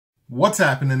What's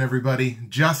happening, everybody?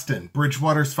 Justin,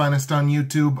 Bridgewater's finest on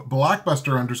YouTube,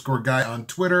 Blockbuster_guy on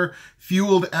Twitter,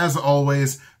 fueled as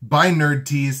always by Nerd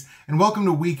Tees, and welcome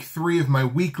to week 3 of my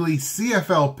weekly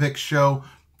CFL pick show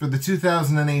for the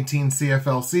 2018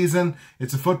 CFL season.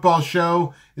 It's a football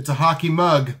show, it's a hockey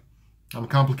mug. I'm a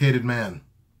complicated man.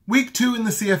 Week 2 in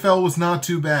the CFL was not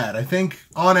too bad. I think,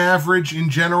 on average, in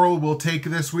general, we'll take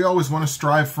this. We always want to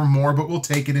strive for more, but we'll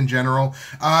take it in general.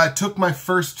 Took my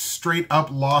first straight-up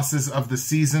losses of the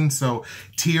season, so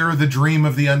Tier, the dream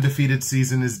of the undefeated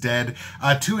season, is dead.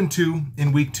 2-2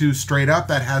 in week 2 straight up.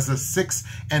 That has us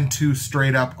 6-2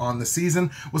 straight up on the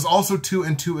season. Was also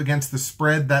 2-2 against the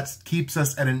spread. That keeps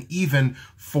us at an even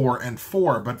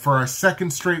 4-4. But for our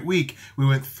second straight week, we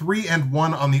went 3-1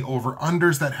 on the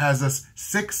over-unders. That has us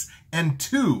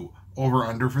 6-2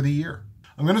 over-under for the year.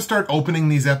 I'm going to start opening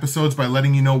these episodes by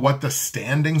letting you know what the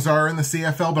standings are in the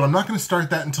CFL, but I'm not going to start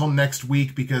that until next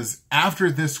week because after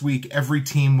this week, every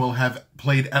team will have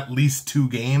played at least 2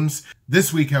 games.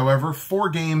 This week, however, 4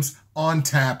 games on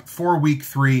tap for week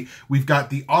 3. We've got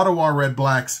the Ottawa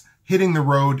REDBLACKS hitting the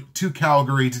road to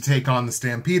Calgary to take on the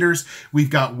Stampeders. We've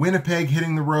got Winnipeg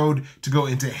hitting the road to go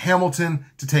into Hamilton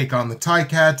to take on the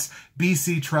Ticats.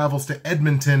 BC travels to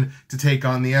Edmonton to take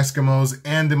on the Eskimos,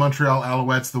 and the Montreal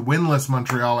Alouettes, the winless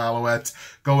Montreal Alouettes,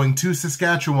 going to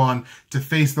Saskatchewan to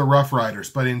face the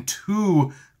Roughriders. But in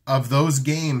 2 of those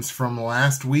games from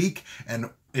last week,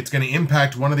 and it's going to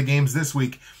impact one of the games this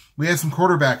week, we had some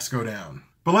quarterbacks go down.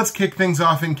 But let's kick things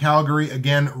off in Calgary.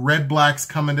 Again, REDBLACKS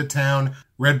coming to town.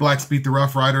 REDBLACKS beat the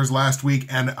Roughriders last week,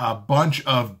 and a bunch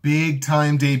of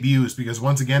big-time debuts because,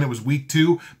 once again, it was week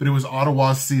 2, but it was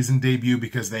Ottawa's season debut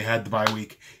because they had the bye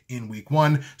week in week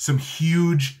 1. Some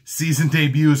huge season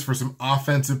debuts for some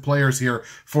offensive players here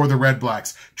for the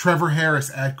REDBLACKS. Trevor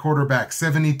Harris at quarterback,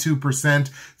 72%,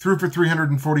 threw for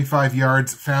 345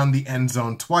 yards, found the end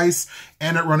zone twice,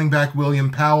 and at running back, William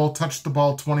Powell touched the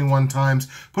ball 21 times,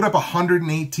 put up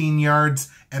 118 yards,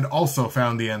 and also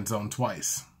found the end zone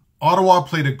twice. Ottawa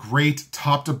played a great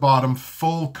top-to-bottom,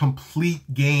 full,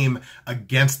 complete game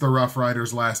against the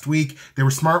Roughriders last week. They were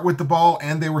smart with the ball,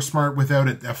 and they were smart without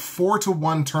it. A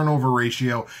 4-to-1 turnover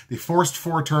ratio. They forced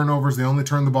 4 turnovers. They only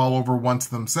turned the ball over once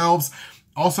themselves.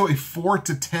 Also a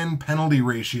 4-to-10 penalty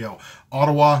ratio.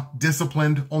 Ottawa,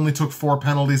 disciplined, only took 4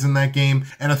 penalties in that game,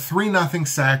 and a 3-0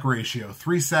 sack ratio.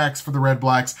 3 sacks for the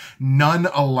REDBLACKS, none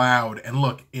allowed. And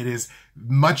look, it is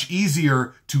much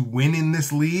easier to win in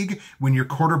this league when your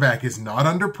quarterback is not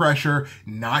under pressure,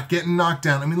 not getting knocked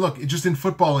down. I mean, look, just in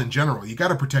football in general, you got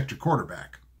to protect your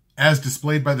quarterback. As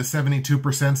displayed by the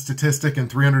 72% statistic and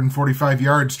 345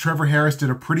 yards, Trevor Harris did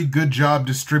a pretty good job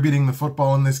distributing the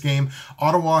football in this game.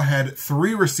 Ottawa had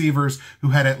 3 receivers who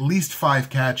had at least 5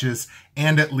 catches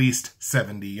and at least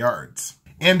 70 yards.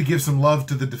 And to give some love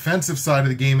to the defensive side of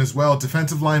the game as well,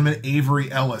 defensive lineman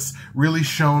Avery Ellis really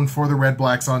shone for the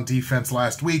REDBLACKS on defense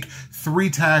last week.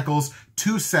 3 tackles,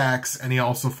 2 sacks, and he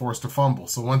also forced a fumble.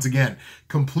 So once again,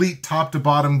 complete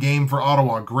top-to-bottom game for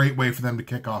Ottawa. Great way for them to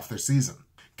kick off their season.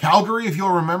 Calgary, if you'll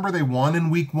remember, they won in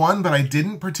week 1, but I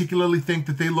didn't particularly think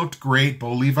that they looked great.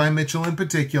 Bo Levi Mitchell in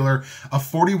particular, a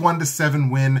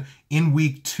 41-7 win in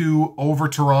week 2 over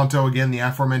Toronto. Again, the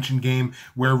aforementioned game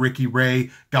where Ricky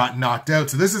Ray got knocked out.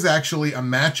 So this is actually a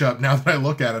matchup, now that I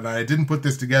look at it, and I didn't put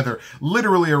this together,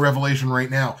 literally a revelation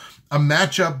right now. A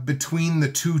matchup between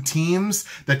the 2 teams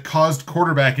that caused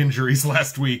quarterback injuries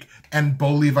last week. And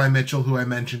Bo Levi Mitchell, who I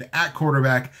mentioned at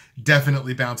quarterback,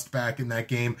 definitely bounced back in that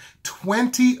game.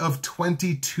 20 of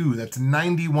 22. That's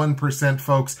 91%,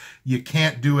 folks. You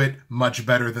can't do it much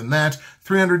better than that.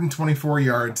 324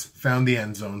 yards, found the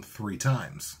end zone 3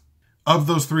 times. Of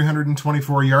those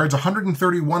 324 yards,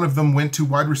 131 of them went to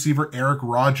wide receiver Eric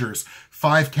Rogers.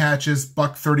 5 catches,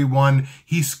 $131.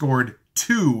 He scored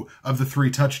 2 of the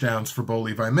 3 touchdowns for Bo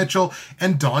Levi Mitchell.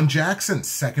 And Don Jackson,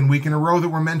 second week in a row that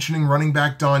we're mentioning running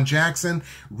back Don Jackson,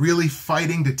 really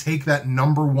fighting to take that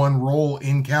 #1 role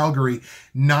in Calgary.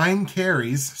 9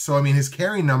 carries, so I mean his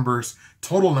carry numbers,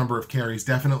 total number of carries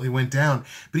definitely went down,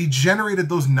 but he generated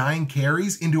those 9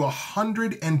 carries into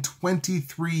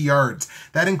 123 yards.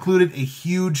 That included a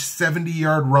huge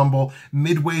 70-yard rumble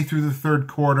midway through the 3rd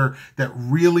quarter that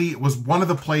really was one of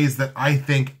the plays that I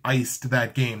think iced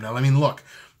that game. Now, I mean, look,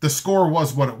 the score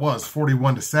was what it was,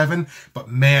 41-7, but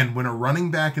man, when a running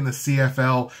back in the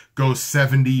CFL goes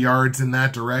 70 yards in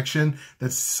that direction,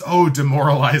 that's so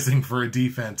demoralizing for a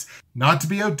defense. Not to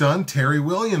be outdone, Terry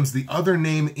Williams, the other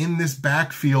name in this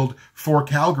backfield for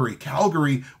Calgary.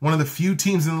 Calgary, one of the few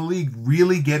teams in the league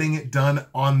really getting it done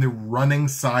on the running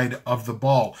side of the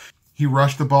ball. He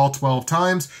rushed the ball 12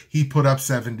 times. He put up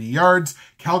 70 yards.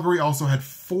 Calgary also had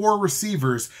 4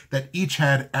 receivers that each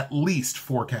had at least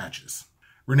 4 catches.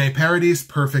 Rene Paredes,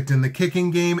 perfect in the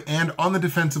kicking game, and on the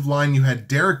defensive line, you had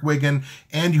Derek Wigan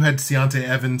and you had Seontae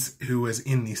Evans, who was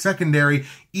in the secondary.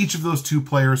 Each of those 2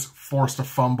 players forced a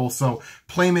fumble, so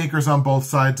playmakers on both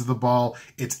sides of the ball.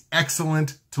 It's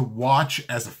excellent to watch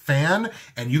as a fan,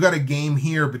 and you got a game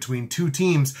here between 2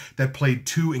 teams that played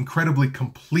 2 incredibly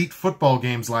complete football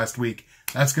games last week.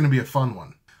 That's going to be a fun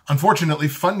one. Unfortunately,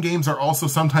 fun games are also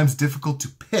sometimes difficult to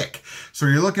pick. So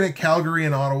you're looking at Calgary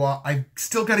and Ottawa. I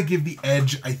still got to give the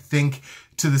edge, I think,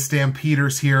 to the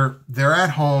Stampeders here. They're at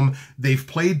home. They've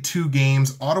played 2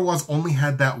 games. Ottawa's only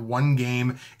had that 1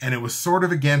 game, and it was sort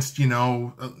of against, you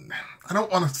know, I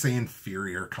don't want to say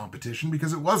inferior competition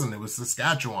because it wasn't. It was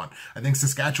Saskatchewan. I think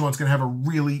Saskatchewan's going to have a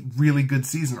really, really good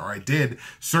season, or I did,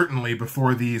 certainly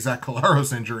before the Zach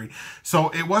Collaros injury. So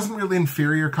it wasn't really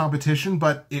inferior competition,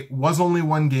 but it was only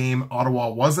 1 game. Ottawa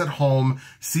was at home,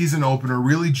 season opener,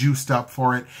 really juiced up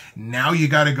for it. Now you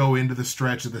got to go into the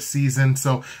stretch of the season.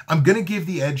 So I'm going to give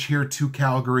the edge here to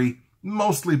Calgary,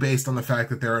 mostly based on the fact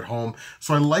that they're at home.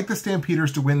 So I like the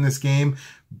Stampeders to win this game,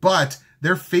 but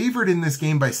they're favored in this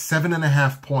game by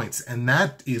 7.5 points, and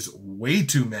that is way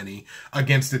too many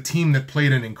against a team that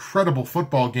played an incredible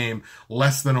football game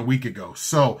less than a week ago.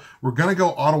 So we're going to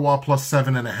go Ottawa plus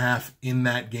 7.5 in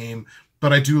that game,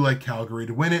 but I do like Calgary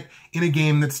to win it in a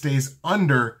game that stays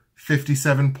under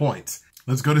 57 points.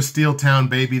 Let's go to Steeltown,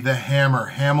 baby, the Hammer,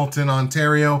 Hamilton,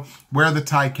 Ontario, where the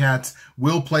Ticats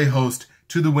will play host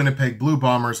to the Winnipeg Blue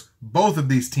Bombers, both of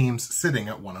these teams sitting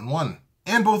at 1-1.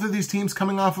 And both of these teams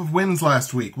coming off of wins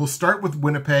last week. We'll start with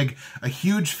Winnipeg, a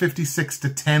huge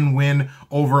 56-10 win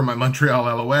over my Montreal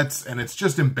Alouettes, and it's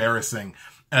just embarrassing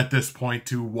at this point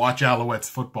to watch Alouettes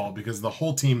football because the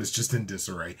whole team is just in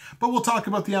disarray. But we'll talk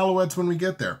about the Alouettes when we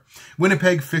get there.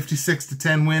 Winnipeg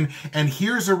 56-10 win, and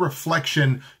here's a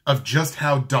reflection of just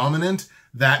how dominant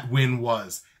that win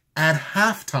was. At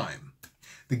halftime,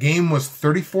 the game was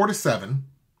 34-7.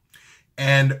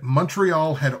 And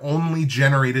Montreal had only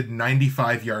generated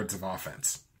 95 yards of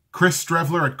offense. Chris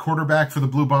Strevler at quarterback for the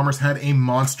Blue Bombers had a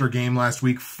monster game last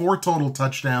week. 4 total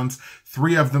touchdowns,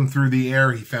 3 of them through the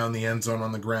air. He found the end zone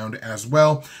on the ground as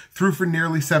well. Threw for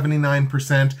nearly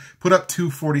 79%, put up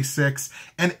 246,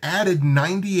 and added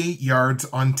 98 yards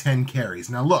on 10 carries.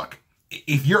 Now look,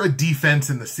 if you're a defense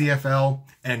in the CFL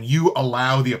and you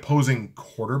allow the opposing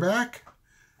quarterback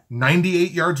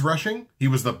 98 yards rushing, he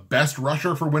was the best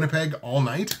rusher for Winnipeg all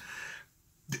night,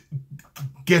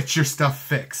 get your stuff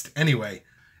fixed. Anyway,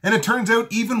 and it turns out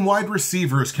even wide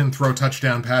receivers can throw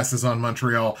touchdown passes on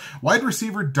Montreal. Wide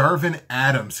receiver Darvin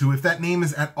Adams, who, if that name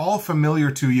is at all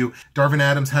familiar to you, Darvin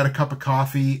Adams had a cup of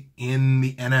coffee in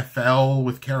the NFL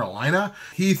with Carolina.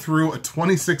 He threw a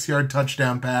 26-yard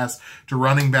touchdown pass to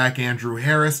running back Andrew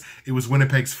Harris. It was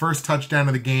Winnipeg's first touchdown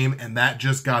of the game, and that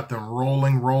just got them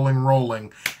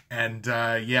rolling. And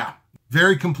yeah.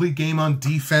 Very complete game on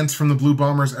defense from the Blue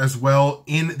Bombers as well.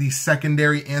 In the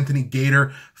secondary, Anthony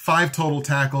Gator, 5 total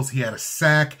tackles. He had a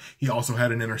sack. He also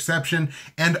had an interception.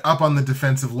 And up on the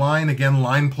defensive line, again,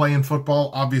 line play in football,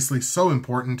 obviously so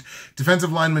important.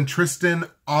 Defensive lineman Tristan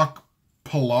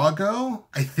Okpalago,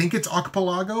 I think it's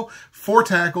Okpalago, 4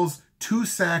 tackles, 2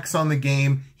 sacks on the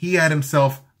game. He had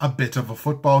himself a bit of a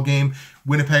football game.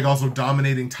 Winnipeg also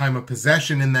dominating time of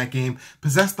possession in that game,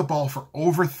 possessed the ball for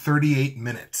over 38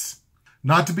 minutes.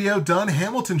 Not to be outdone,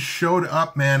 Hamilton showed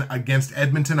up, man, against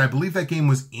Edmonton. I believe that game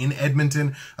was in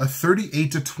Edmonton. A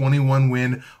 38-21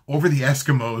 win over the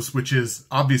Eskimos, which is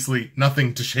obviously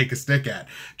nothing to shake a stick at.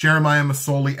 Jeremiah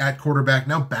Masoli at quarterback,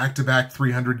 now back-to-back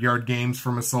 300-yard games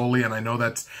for Masoli, and I know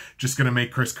that's just going to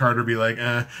make Chris Carter be like,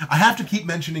 I have to keep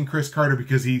mentioning Chris Carter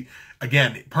because he,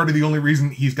 again, part of the only reason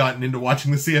he's gotten into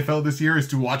watching the CFL this year is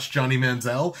to watch Johnny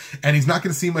Manziel, and he's not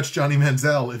going to see much Johnny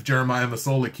Manziel if Jeremiah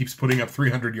Masoli keeps putting up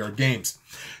 300-yard games.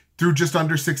 Threw just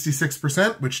under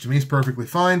 66%, which to me is perfectly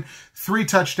fine. 3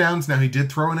 touchdowns. Now, he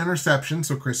did throw an interception,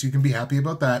 so Chris, you can be happy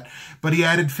about that. But he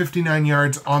added 59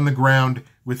 yards on the ground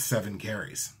with 7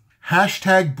 carries.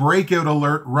 Hashtag breakout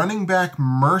alert, running back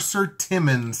Mercer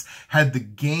Timmons had the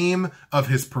game of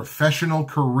his professional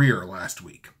career last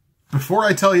week. Before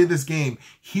I tell you this game,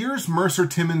 here's Mercer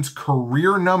Timmons'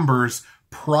 career numbers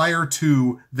prior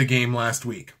to the game last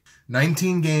week.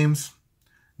 19 games,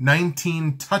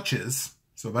 19 touches,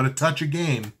 so about a touch a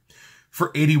game,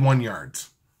 for 81 yards.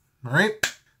 All right?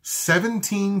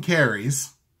 17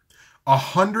 carries,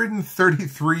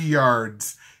 133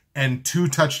 yards, and 2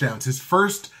 touchdowns. His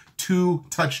first 2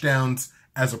 touchdowns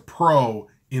as a pro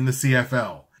in the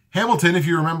CFL. Hamilton, if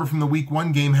you remember from the Week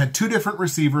 1 game, had 2 different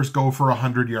receivers go for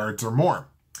 100 yards or more.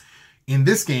 In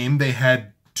this game, they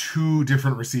had 2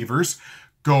 different receivers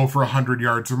go for 100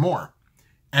 yards or more.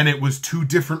 And it was 2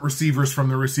 different receivers from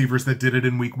the receivers that did it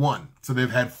in week 1. So they've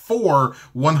had 4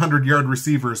 100-yard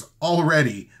receivers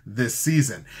already this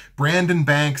season. Brandon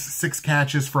Banks, 6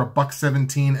 catches for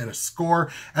 $117 and a score,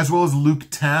 as well as Luke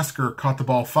Tasker caught the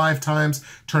ball 5 times,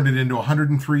 turned it into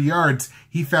 103 yards.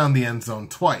 He found the end zone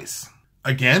twice.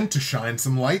 Again, to shine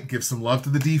some light, give some love to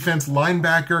the defense,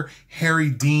 linebacker Harry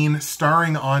Dean,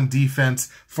 starring on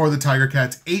defense for the Tiger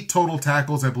Cats. 8 total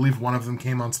tackles. I believe one of them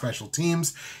came on special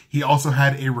teams. He also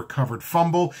had a recovered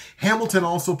fumble. Hamilton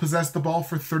also possessed the ball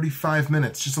for 35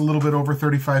 minutes, just a little bit over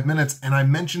 35 minutes. And I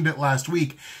mentioned it last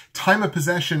week. Time of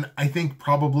possession, I think,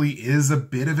 probably is a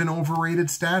bit of an overrated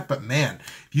stat. But man,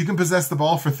 if you can possess the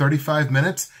ball for 35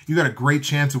 minutes, you got a great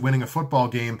chance of winning a football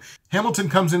game. Hamilton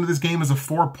comes into this game as a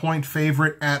 4-point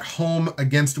favorite at home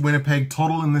against Winnipeg.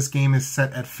 Total in this game is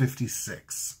set at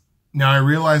 56. Now, I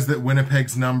realize that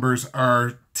Winnipeg's numbers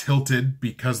are tilted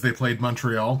because they played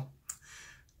Montreal.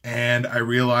 And I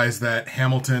realize that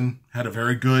Hamilton had a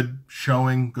very good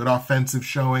showing, good offensive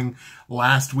showing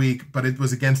last week, but it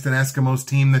was against an Eskimos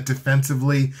team that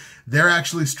defensively, they're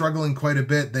actually struggling quite a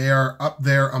bit. They are up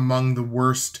there among the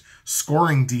worst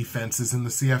scoring defenses in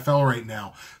the CFL right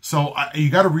now. So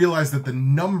you got to realize that the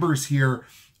numbers here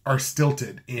are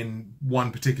stilted in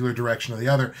one particular direction or the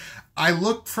other. I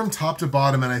look from top to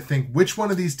bottom and I think, which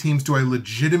one of these teams do I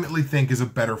legitimately think is a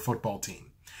better football team?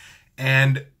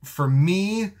 And for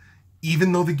me,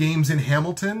 even though the game's in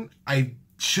Hamilton, I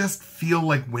just feel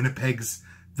like Winnipeg's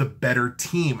the better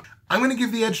team. I'm going to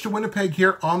give the edge to Winnipeg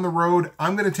here on the road.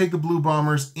 I'm going to take the Blue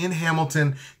Bombers in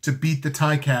Hamilton to beat the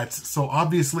Ticats. So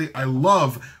obviously I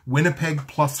love Winnipeg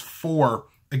 +4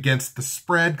 against the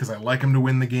spread because I like them to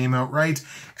win the game outright.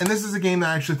 And this is a game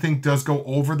that I actually think does go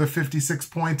over the 56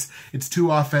 points. It's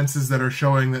 2 offenses that are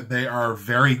showing that they are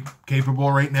very capable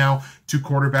right now. 2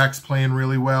 quarterbacks playing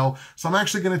really well. So I'm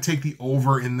actually going to take the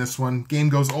over in this one. Game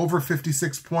goes over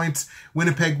 56 points.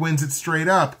 Winnipeg wins it straight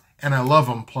up, and I love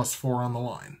them +4 on the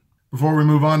line. Before we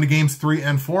move on to games 3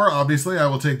 and 4, obviously, I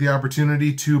will take the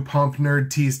opportunity to pump Nerd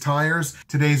Tea's tires.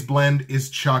 Today's blend is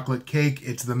chocolate cake.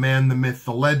 It's the man, the myth,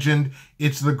 the legend.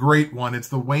 It's the great one. It's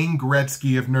the Wayne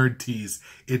Gretzky of Nerd Teas.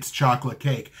 It's chocolate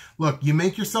cake. Look, you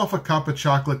make yourself a cup of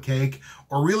chocolate cake,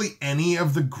 or really any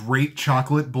of the great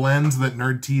chocolate blends that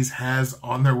Nerd Teas has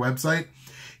on their website.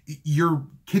 Your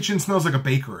kitchen smells like a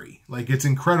bakery. Like, it's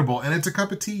incredible, and it's a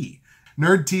cup of tea.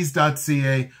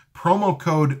 Nerdteas.ca, promo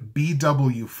code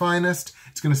BWFinest.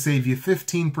 It's going to save you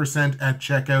 15% at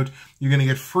checkout. You're going to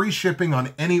get free shipping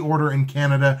on any order in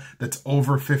Canada that's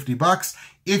over $50.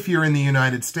 If you're in the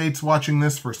United States watching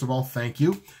this, first of all, thank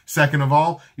you. Second of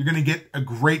all, you're going to get a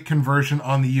great conversion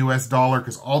on the US dollar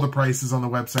because all the prices on the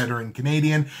website are in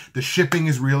Canadian. The shipping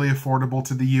is really affordable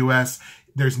to the US.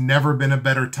 There's never been a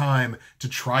better time to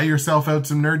try yourself out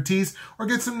some Nerd Teas or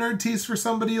get some Nerd Teas for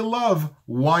somebody you love.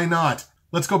 Why not?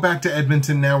 Let's go back to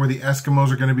Edmonton now, where the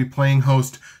Eskimos are going to be playing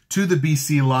host to the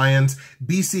BC Lions.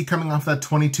 BC coming off that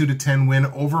 22-10 win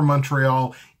over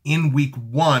Montreal in week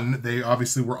 1. They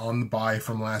obviously were on the bye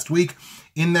from last week.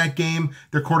 In that game,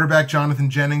 their quarterback, Jonathan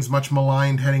Jennings, much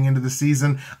maligned heading into the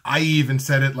season. I even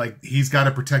said it like he's got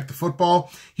to protect the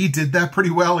football. He did that pretty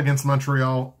well against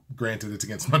Montreal. Granted, it's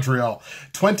against Montreal.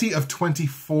 20 of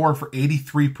 24 for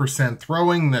 83%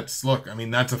 throwing. That's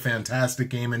a fantastic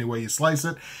game any way you slice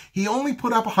it. He only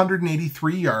put up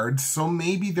 183 yards, so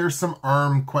maybe there's some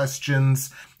arm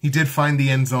questions. He did find the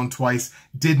end zone twice,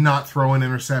 did not throw an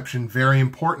interception. Very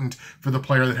important for the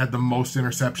player that had the most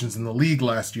interceptions in the league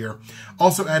last year.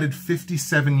 Also added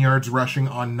 57 yards rushing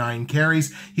on 9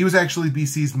 carries. He was actually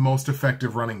BC's most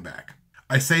effective running back.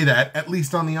 I say that, at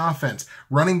least on the offense.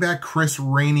 Running back Chris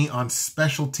Rainey on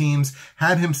special teams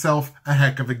had himself a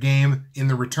heck of a game in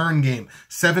the return game.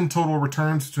 7 total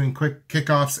returns between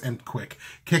kickoffs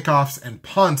and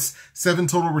punts. 7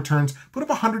 total returns. Put up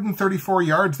 134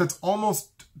 yards. That's almost,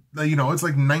 it's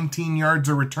like 19 yards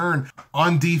a return.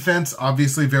 On defense,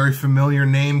 obviously very familiar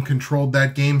name, controlled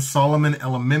that game. Solomon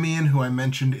Elamimian, who I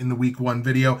mentioned in the week 1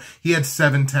 video. He had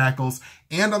 7 tackles.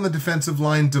 And on the defensive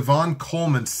line, Devon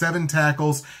Coleman, 7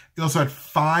 tackles. He also had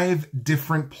 5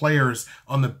 different players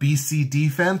on the BC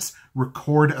defense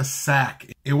record a sack.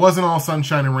 It wasn't all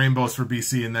sunshine and rainbows for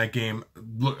BC in that game.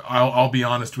 Look, I'll be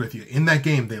honest with you. In that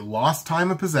game, they lost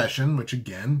time of possession, which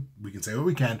again, we can say what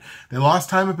we can. They lost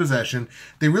time of possession.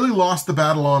 They really lost the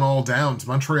battle on all downs.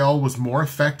 Montreal was more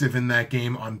effective in that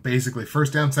game on basically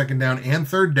first down, second down, and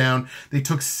third down. They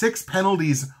took 6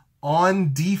 penalties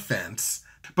on defense.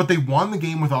 but they won the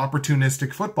game with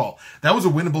opportunistic football. That was a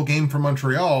winnable game for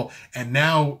Montreal, and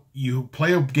now you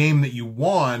play a game that you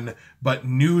won, but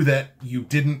knew that you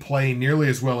didn't play nearly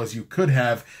as well as you could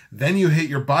have. Then you hit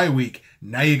your bye week.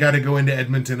 Now you got to go into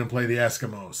Edmonton and play the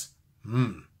Eskimos.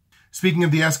 Speaking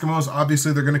of the Eskimos,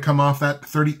 obviously they're going to come off that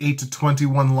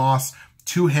 38-21 loss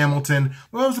to Hamilton.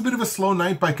 Well, it was a bit of a slow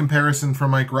night by comparison for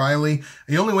Mike Riley.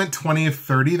 He only went 20 of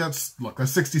 30. That's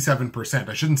 67%.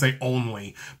 I shouldn't say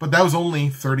only, but that was only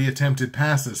 30 attempted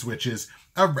passes, which is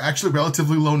actually a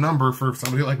relatively low number for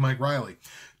somebody like Mike Riley.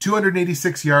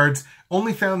 286 yards,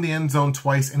 only found the end zone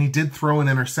twice, and he did throw an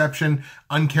interception,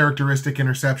 uncharacteristic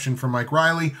interception for Mike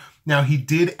Riley. Now, he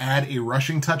did add a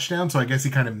rushing touchdown, so I guess he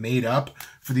kind of made up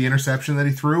for the interception that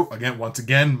he threw. Once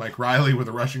again, Mike Riley with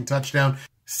a rushing touchdown.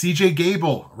 CJ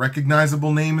Gable,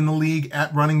 recognizable name in the league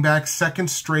at running back, second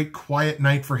straight quiet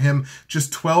night for him,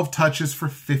 just 12 touches for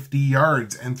 50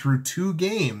 yards. And through 2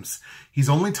 games, he's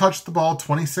only touched the ball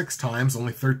 26 times,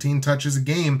 only 13 touches a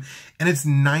game, and it's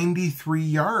 93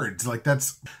 yards.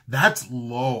 That's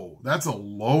low. That's a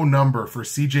low number for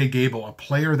CJ Gable, a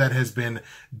player that has been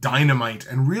dynamite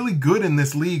and really good in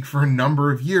this league for a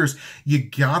number of years. You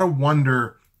gotta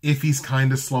wonder if he's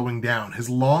kind of slowing down. His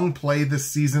long play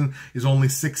this season is only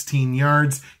 16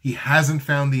 yards. He hasn't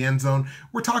found the end zone.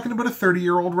 We're talking about a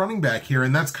 30-year-old running back here,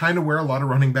 and that's kind of where a lot of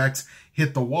running backs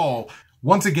hit the wall.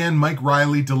 Once again, Mike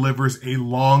Riley delivers a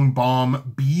long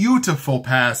bomb, beautiful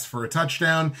pass for a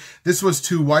touchdown. This was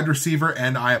to wide receiver,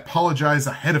 and I apologize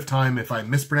ahead of time if I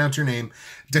mispronounce your name,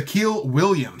 Daquille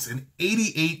Williams, an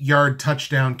 88-yard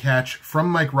touchdown catch from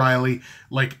Mike Riley,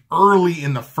 early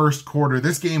in the first quarter.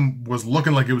 This game was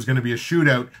looking like it was going to be a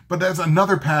shootout, but that's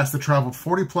another pass that traveled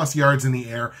 40-plus yards in the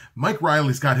air. Mike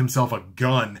Riley's got himself a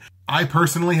gun. I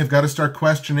personally have got to start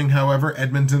questioning, however,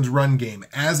 Edmonton's run game.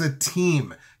 As a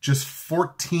team, just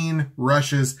 14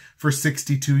 rushes for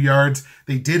 62 yards.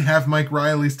 They did have Mike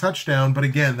Riley's touchdown, but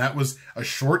again, that was a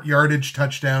short yardage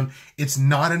touchdown. It's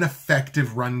not an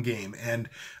effective run game, and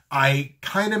I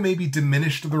kind of maybe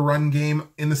diminished the run game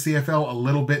in the CFL a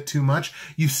little bit too much.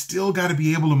 You've still got to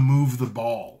be able to move the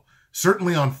ball.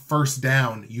 Certainly on first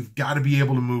down, you've got to be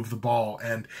able to move the ball,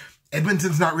 and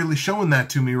Edmonton's not really showing that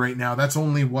to me right now. That's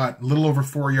only, a little over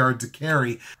 4 yards a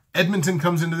carry. Edmonton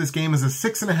comes into this game as a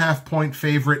 6.5-point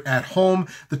favorite at home,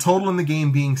 the total in the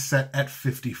game being set at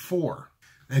 54.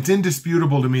 It's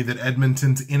indisputable to me that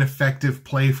Edmonton's ineffective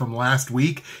play from last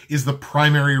week is the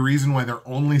primary reason why they're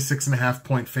only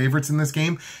 6.5-point favorites in this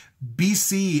game.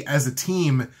 BC as a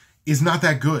team is not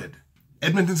that good.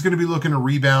 Edmonton's going to be looking to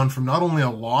rebound from not only a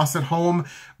loss at home,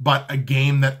 but a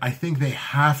game that I think they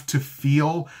have to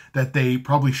feel that they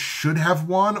probably should have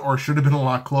won or should have been a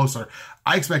lot closer.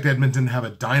 I expect Edmonton to have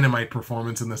a dynamite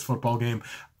performance in this football game.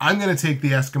 I'm going to take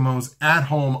the Eskimos at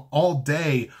home all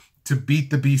day to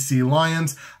beat the BC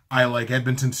Lions. I like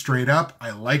Edmonton straight up. I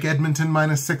like Edmonton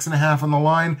minus 6.5 on the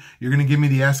line. You're going to give me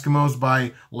the Eskimos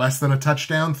by less than a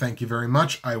touchdown. Thank you very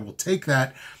much. I will take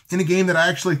that in a game that I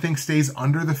actually think stays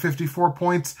under the 54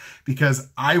 points because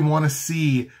I want to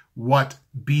see what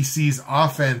BC's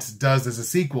offense does as a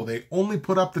sequel. They only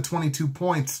put up the 22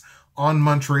 points on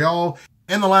Montreal.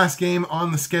 And the last game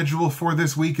on the schedule for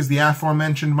this week is the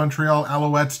aforementioned Montreal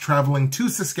Alouettes traveling to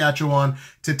Saskatchewan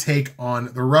to take on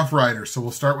the Roughriders. So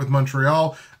we'll start with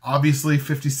Montreal. Obviously,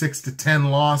 56-10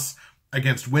 loss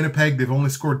against Winnipeg. They've only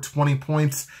scored 20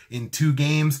 points in 2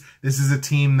 games. This is a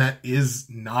team that is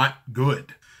not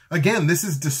good. Again, this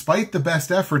is despite the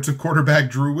best efforts of quarterback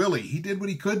Drew Willy. He did what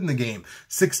he could in the game.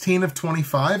 16 of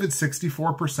 25 at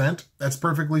 64%. That's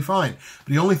perfectly fine.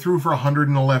 But he only threw for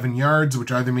 111 yards, which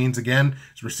either means, again,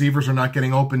 his receivers are not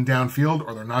getting open downfield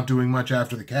or they're not doing much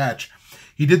after the catch.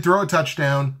 He did throw a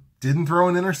touchdown, didn't throw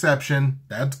an interception.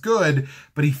 That's good,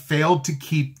 but he failed to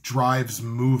keep drives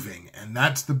moving, and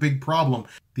that's the big problem.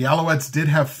 The Alouettes did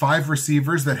have 5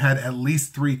 receivers that had at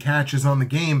least 3 catches on the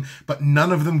game, but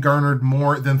none of them garnered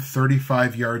more than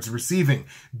 35 yards receiving.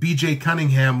 BJ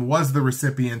Cunningham was the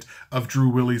recipient of Drew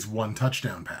Willy's 1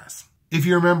 touchdown pass. If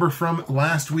you remember from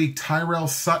last week, Tyrell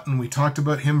Sutton, we talked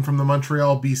about him from the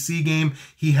Montreal BC game.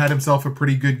 He had himself a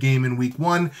pretty good game in week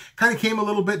 1. Kind of came a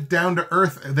little bit down to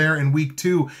earth there in week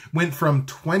 2. Went from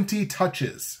 20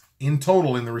 touches in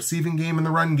total in the receiving game and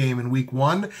the run game in week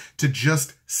 1 to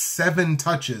just 7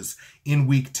 touches in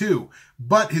week 2.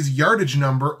 But his yardage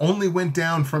number only went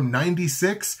down from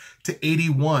 96 to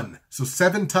 81. So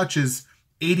 7 touches,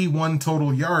 81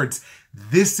 total yards.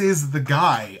 This is the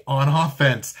guy on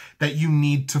offense that you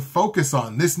need to focus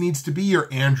on. This needs to be your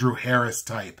Andrew Harris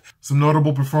type. Some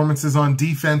notable performances on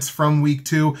defense from week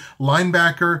 2.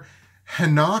 Linebacker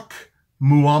Henoch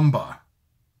Muamba.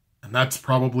 and that's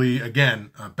probably,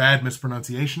 again, a bad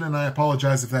mispronunciation, and I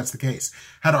apologize if that's the case,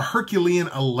 had a Herculean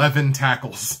 11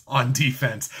 tackles on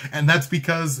defense, and that's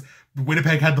because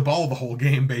Winnipeg had the ball the whole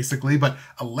game, basically, but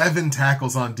 11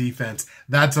 tackles on defense.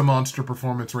 That's a monster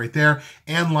performance right there,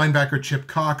 and linebacker Chip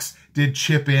Cox did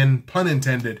chip in, pun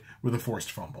intended, with a forced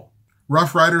fumble.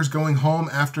 Roughriders going home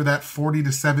after that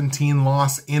 40-17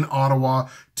 loss in Ottawa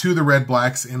to the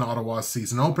REDBLACKS in Ottawa's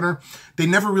season opener. They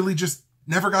never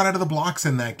got out of the blocks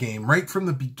in that game. Right from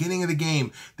the beginning of the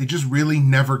game, they just really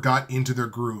never got into their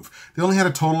groove. They only had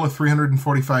a total of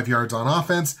 345 yards on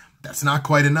offense. That's not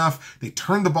quite enough. They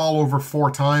turned the ball over 4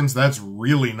 times. That's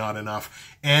really not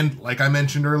enough. And like I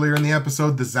mentioned earlier in the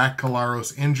episode, the Zach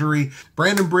Collaros injury.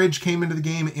 Brandon Bridge came into the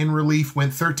game in relief,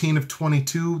 went 13 of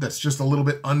 22. That's just a little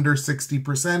bit under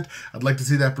 60%. I'd like to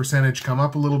see that percentage come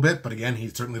up a little bit, but again, he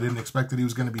certainly didn't expect that he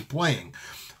was going to be playing.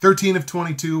 13 of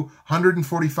 22,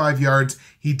 145 yards.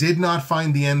 He did not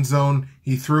find the end zone.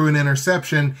 He threw an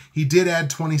interception. He did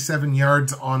add 27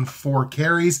 yards on 4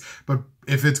 carries, but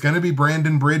if it's going to be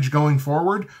Brandon Bridge going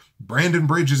forward, Brandon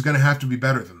Bridge is going to have to be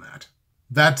better than that.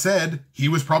 That said, he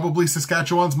was probably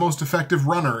Saskatchewan's most effective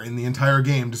runner in the entire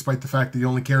game, despite the fact that he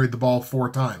only carried the ball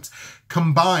 4 times.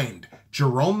 Combined,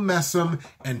 Jerome Messam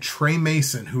and Trey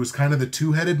Mason, who is kind of the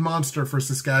two-headed monster for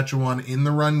Saskatchewan in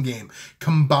the run game,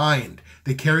 combined,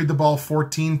 they carried the ball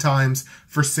 14 times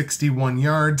for 61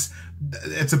 yards.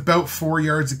 It's about 4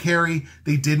 yards a carry.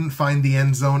 They didn't find the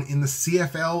end zone. In the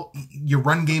CFL, your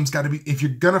run game's got to be, if you're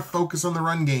going to focus on the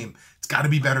run game, it's got to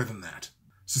be better than that.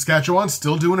 Saskatchewan's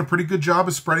still doing a pretty good job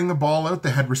of spreading the ball out.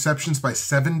 They had receptions by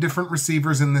 7 different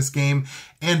receivers in this game.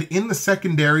 And in the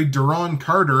secondary, Duron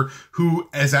Carter, who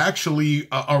is actually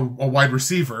a wide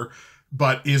receiver,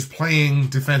 but is playing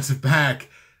defensive back,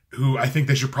 who I think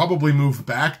they should probably move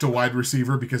back to wide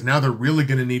receiver because now they're really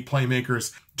going to need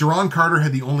playmakers. Duron Carter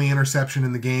had the only interception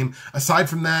in the game. Aside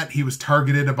from that, he was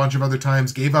targeted a bunch of other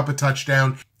times, gave up a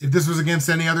touchdown. If this was against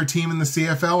any other team in the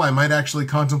CFL, I might actually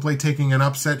contemplate taking an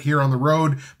upset here on the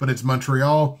road, but it's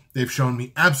Montreal. They've shown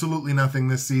me absolutely nothing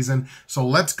this season. So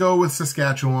let's go with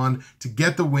Saskatchewan to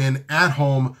get the win at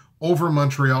home over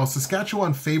Montreal.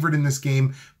 Saskatchewan favored in this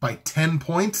game by 10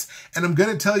 points, and I'm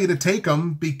going to tell you to take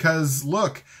them because,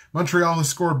 look, Montreal has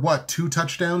scored, 2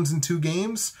 touchdowns in 2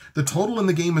 games? The total in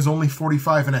the game is only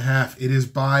 45.5. It is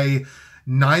by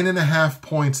 9.5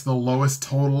 points the lowest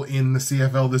total in the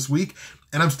CFL this week,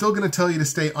 and I'm still going to tell you to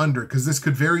stay under because this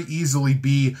could very easily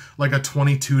be like a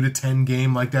 22-10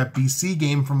 game like that BC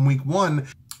game from week 1.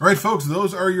 All right, folks,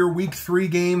 those are your week 3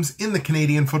 games in the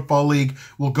Canadian Football League.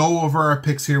 We'll go over our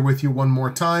picks here with you one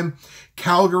more time.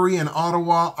 Calgary and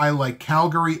Ottawa. I like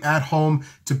Calgary at home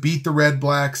to beat the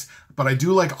REDBLACKS, but I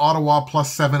do like Ottawa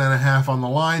plus 7.5 on the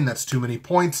line. That's too many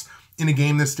points in a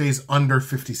game that stays under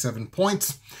 57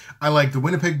 points. I like the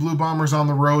Winnipeg Blue Bombers on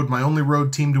the road, my only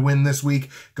road team to win this week.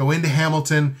 Go into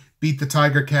Hamilton, beat the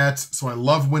Tiger Cats, so I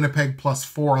love Winnipeg plus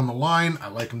 4 on the line. I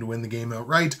like them to win the game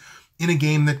outright in a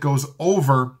game that goes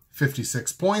over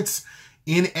 56 points.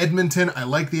 In Edmonton, I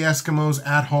like the Eskimos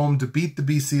at home to beat the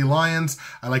BC Lions.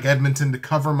 I like Edmonton to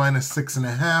cover minus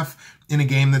 6.5 in a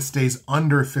game that stays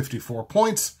under 54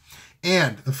 points.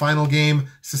 And the final game,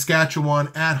 Saskatchewan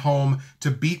at home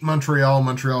to beat Montreal.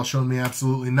 Montreal shown me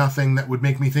absolutely nothing that would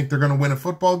make me think they're going to win a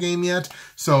football game yet.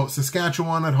 So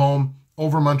Saskatchewan at home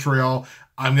over Montreal.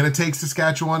 I'm going to take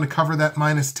Saskatchewan to cover that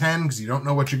minus 10 because you don't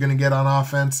know what you're going to get on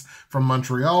offense from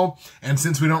Montreal. And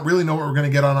since we don't really know what we're going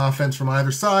to get on offense from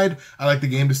either side, I like the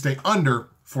game to stay under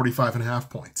 45.5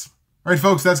 points. All right,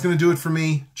 folks, that's going to do it for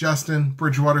me. Justin,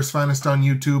 Bridgewater's Finest on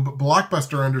YouTube,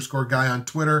 Blockbuster_guy on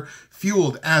Twitter,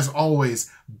 fueled, as always,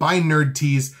 by Nerd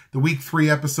Tees. The Week 3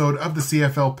 episode of the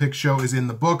CFL Pick Show is in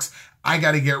the books. I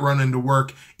got to get running to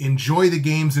work. Enjoy the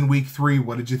games in Week 3.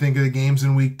 What did you think of the games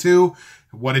in Week 2?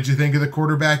 What did you think of the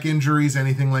quarterback injuries?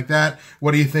 Anything like that?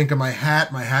 What do you think of my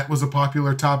hat? My hat was a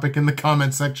popular topic in the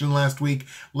comment section last week.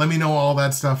 Let me know all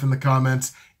that stuff in the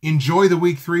comments. Enjoy the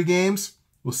Week 3 games.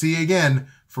 We'll see you again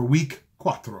for Week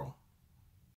 4.